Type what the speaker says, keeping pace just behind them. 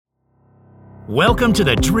Welcome to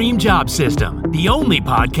the Dream Job System, the only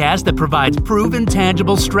podcast that provides proven,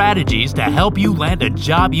 tangible strategies to help you land a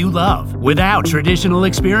job you love without traditional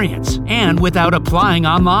experience and without applying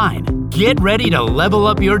online. Get ready to level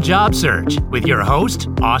up your job search with your host,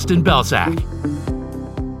 Austin Belsack.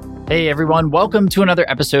 Hey everyone, welcome to another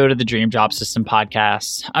episode of the Dream Job System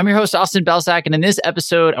podcast. I'm your host, Austin Belsack, and in this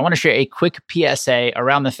episode, I want to share a quick PSA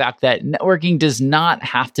around the fact that networking does not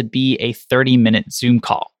have to be a 30-minute Zoom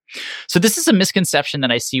call. So this is a misconception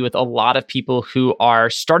that I see with a lot of people who are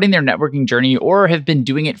starting their networking journey or have been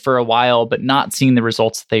doing it for a while, but not seeing the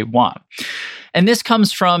results that they want. And this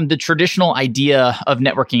comes from the traditional idea of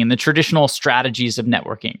networking and the traditional strategies of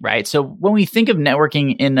networking, right? So when we think of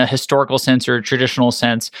networking in a historical sense or a traditional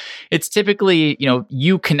sense, it's typically,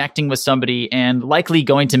 you connecting with somebody and likely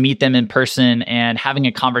going to meet them in person and having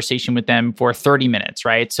a conversation with them for 30 minutes,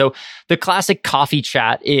 right? So the classic coffee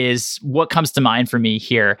chat is what comes to mind for me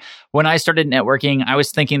here. When I started networking, I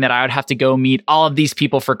was thinking that I would have to go meet all of these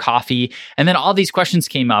people for coffee. And then all these questions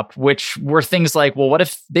came up, which were things like, well, what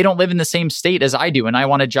if they don't live in the same state as I do and I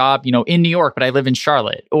want a job, in New York, but I live in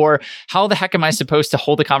Charlotte? Or how the heck am I supposed to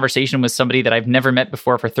hold a conversation with somebody that I've never met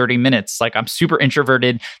before for 30 minutes? Like, I'm super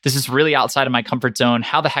introverted. This is really outside of my comfort zone.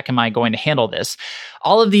 How the heck am I going to handle this?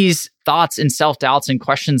 All of these thoughts and self-doubts and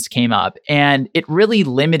questions came up, and it really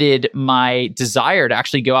limited my desire to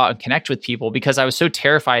actually go out and connect with people because I was so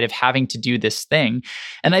terrified of having to do this thing.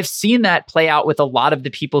 And I've seen that play out with a lot of the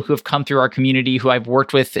people who have come through our community, who I've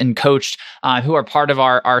worked with and coached, who are part of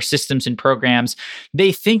our systems and programs.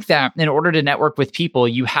 They think that in order to network with people,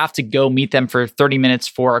 you have to go meet them for 30 minutes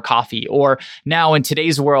for a coffee. Or now in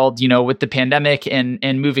today's world, with the pandemic and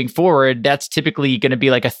moving forward, that's typically going to be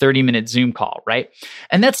like a 30-minute Zoom call, right?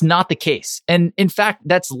 And that's not the case. And in fact,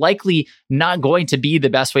 that's likely not going to be the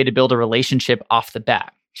best way to build a relationship off the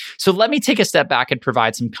bat. So let me take a step back and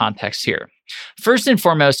provide some context here. First and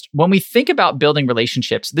foremost, when we think about building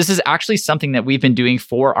relationships, this is actually something that we've been doing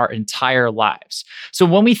for our entire lives. So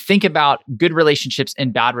when we think about good relationships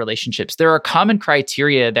and bad relationships, there are common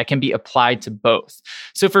criteria that can be applied to both.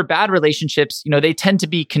 So for bad relationships, they tend to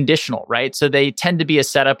be conditional, right? So they tend to be a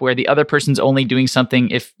setup where the other person's only doing something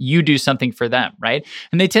if you do something for them, right?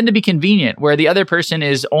 And they tend to be convenient, where the other person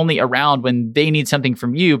is only around when they need something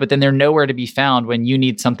from you, but then they're nowhere to be found when you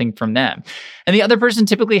need something from them. And the other person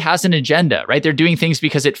typically has an agenda, right? They're doing things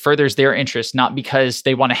because it furthers their interest, not because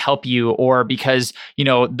they want to help you or because,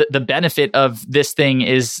 the benefit of this thing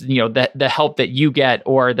is, the help that you get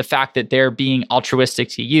or the fact that they're being altruistic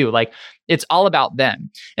to you. Like, it's all about them.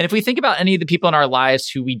 And if we think about any of the people in our lives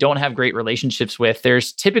who we don't have great relationships with,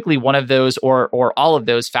 there's typically one of those or all of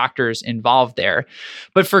those factors involved there.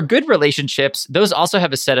 But for good relationships, those also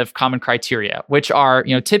have a set of common criteria, which are,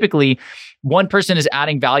 typically one person is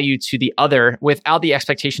adding value to the other without the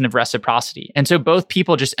expectation of reciprocity. And so both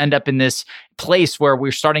people just end up in this place where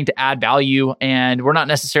we're starting to add value and we're not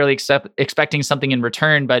necessarily expecting something in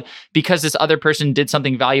return, but because this other person did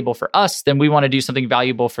something valuable for us, then we want to do something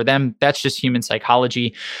valuable for them. That's just human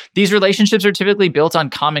psychology. These relationships are typically built on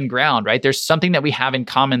common ground, right? There's something that we have in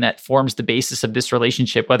common that forms the basis of this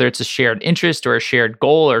relationship, whether it's a shared interest or a shared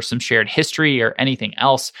goal or some shared history or anything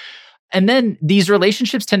else. And then these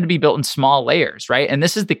relationships tend to be built in small layers, right? And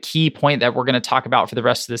this is the key point that we're going to talk about for the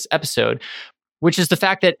rest of this episode, which is the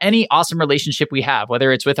fact that any awesome relationship we have,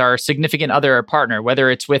 whether it's with our significant other or partner,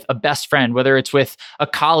 whether it's with a best friend, whether it's with a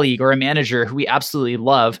colleague or a manager who we absolutely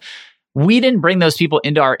love, we didn't bring those people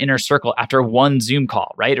into our inner circle after one Zoom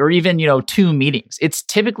call, right? Or even, 2 meetings. It's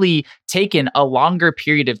typically taken a longer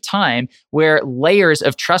period of time where layers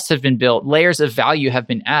of trust have been built, layers of value have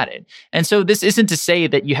been added. And so this isn't to say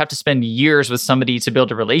that you have to spend years with somebody to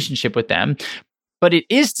build a relationship with them. But it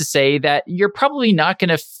is to say that you're probably not going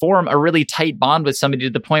to form a really tight bond with somebody to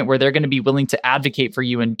the point where they're going to be willing to advocate for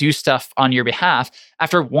you and do stuff on your behalf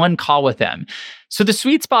after one call with them. So the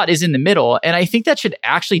sweet spot is in the middle. And I think that should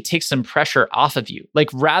actually take some pressure off of you. Like,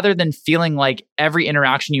 rather than feeling like every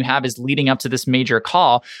interaction you have is leading up to this major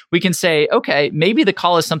call, we can say, okay, maybe the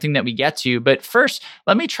call is something that we get to, but first,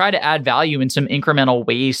 let me try to add value in some incremental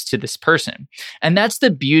ways to this person. And that's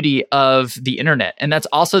the beauty of the internet. And that's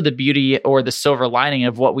also the beauty or the silver lining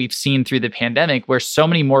of what we've seen through the pandemic, where so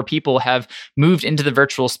many more people have moved into the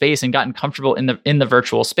virtual space and gotten comfortable in the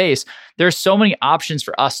virtual space. There's so many options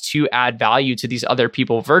for us to add value to these other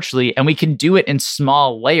people virtually, and we can do it in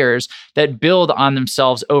small layers that build on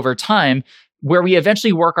themselves over time, where we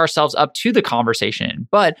eventually work ourselves up to the conversation.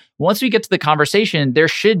 But once we get to the conversation, there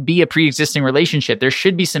should be a pre-existing relationship. There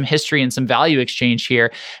should be some history and some value exchange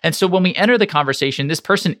here. And so when we enter the conversation, this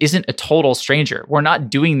person isn't a total stranger. We're not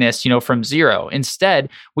doing this, from zero. Instead,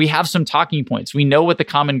 we have some talking points. We know what the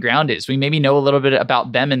common ground is. We maybe know a little bit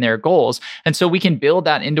about them and their goals. And so we can build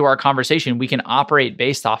that into our conversation. We can operate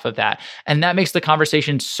based off of that. And that makes the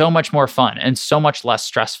conversation so much more fun and so much less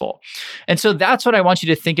stressful. And so that's what I want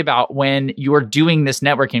you to think about when you're doing this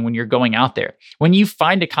networking, when you're going out there. When you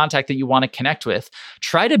find a contact that you want to connect with,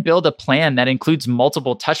 try to build a plan that includes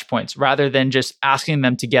multiple touch points rather than just asking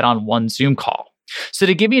them to get on one Zoom call. So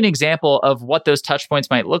to give you an example of what those touch points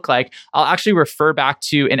might look like, I'll actually refer back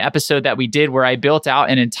to an episode that we did where I built out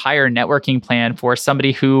an entire networking plan for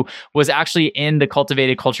somebody who was actually in the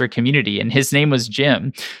Cultivated Culture community, and his name was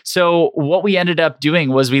Jim. So what we ended up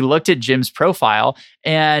doing was we looked at Jim's profile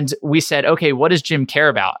and we said, okay, what does Jim care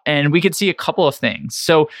about? And we could see a couple of things.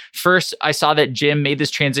 So first, I saw that Jim made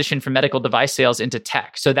this transition from medical device sales into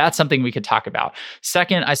tech. So that's something we could talk about.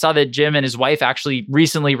 Second, I saw that Jim and his wife actually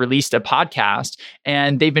recently released a podcast,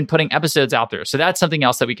 and they've been putting episodes out there. So that's something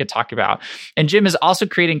else that we could talk about. And Jim is also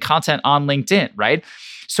creating content on LinkedIn, right?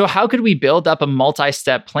 So how could we build up a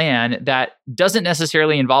multi-step plan that doesn't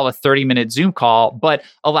necessarily involve a 30-minute Zoom call, but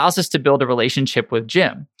allows us to build a relationship with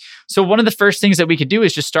Jim? So one of the first things that we could do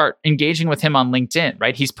is just start engaging with him on LinkedIn,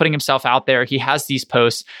 right? He's putting himself out there. He has these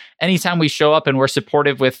posts. Anytime we show up and we're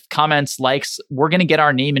supportive with comments, likes, we're going to get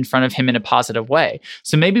our name in front of him in a positive way.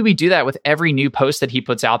 So maybe we do that with every new post that he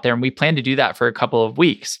puts out there, and we plan to do that for a couple of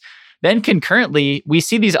weeks. Then concurrently, we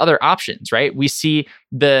see these other options, right? We see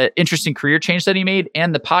the interesting career change that he made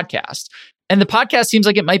and the podcast. And the podcast seems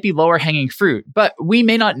like it might be lower hanging fruit, but we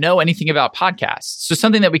may not know anything about podcasts. So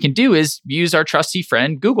something that we can do is use our trusty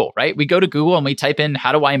friend, Google, right? We go to Google and we type in,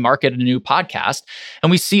 how do I market a new podcast?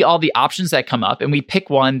 And we see all the options that come up, and we pick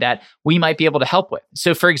one that we might be able to help with.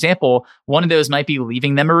 So for example, one of those might be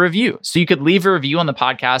leaving them a review. So you could leave a review on the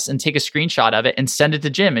podcast and take a screenshot of it and send it to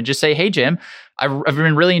Jim and just say, hey, Jim, I've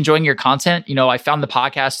been really enjoying your content. I found the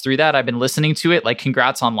podcast through that. I've been listening to it. Like,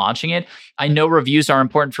 congrats on launching it. I know reviews are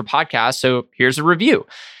important for podcasts, so here's a review.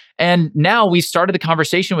 And now we started the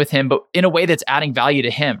conversation with him, but in a way that's adding value to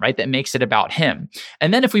him, right? That makes it about him.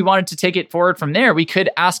 And then if we wanted to take it forward from there, we could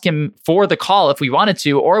ask him for the call if we wanted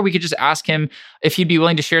to, or we could just ask him if he'd be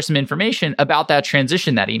willing to share some information about that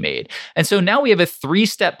transition that he made. And so now we have a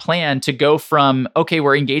 3-step plan to go from, okay,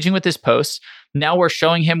 we're engaging with this post. Now we're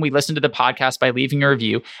showing him we listened to the podcast by leaving a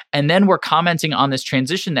review, and then we're commenting on this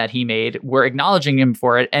transition that he made. We're acknowledging him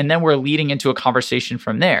for it, and then we're leading into a conversation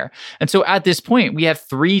from there. And so at this point, we have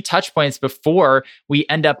 3 touch points before we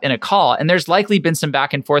end up in a call. And there's likely been some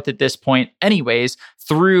back and forth at this point anyways,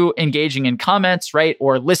 through engaging in comments, right?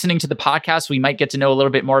 Or listening to the podcast. We might get to know a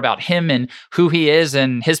little bit more about him and who he is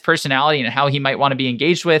and his personality and how he might want to be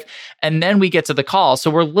engaged with. And then we get to the call. So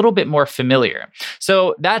we're a little bit more familiar.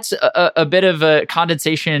 So that's a bit of a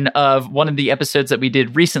condensation of one of the episodes that we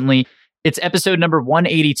did recently. It's episode number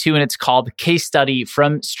 182, and it's called Case Study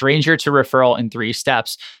from Stranger to Referral in 3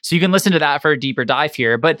 Steps. So you can listen to that for a deeper dive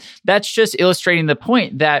here. But that's just illustrating the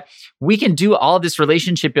point that we can do all of this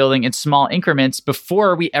relationship building in small increments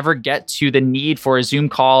before we ever get to the need for a Zoom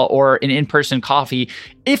call or an in-person coffee,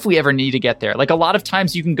 if we ever need to get there. Like, a lot of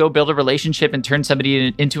times you can go build a relationship and turn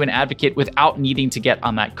somebody into an advocate without needing to get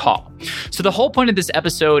on that call. So the whole point of this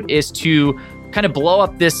episode is to kind of blow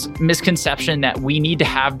up this misconception that we need to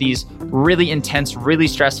have these really intense, really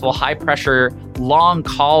stressful, high pressure, long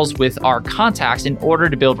calls with our contacts in order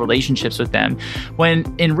to build relationships with them.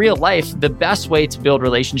 When in real life, the best way to build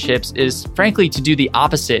relationships is frankly to do the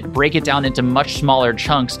opposite, break it down into much smaller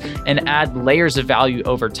chunks and add layers of value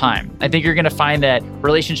over time. I think you're going to find that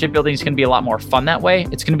relationship building is going to be a lot more fun that way.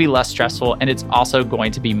 It's going to be less stressful, and it's also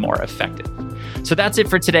going to be more effective. So that's it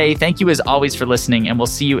for today. Thank you as always for listening, and we'll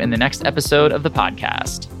see you in the next episode of the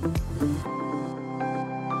podcast.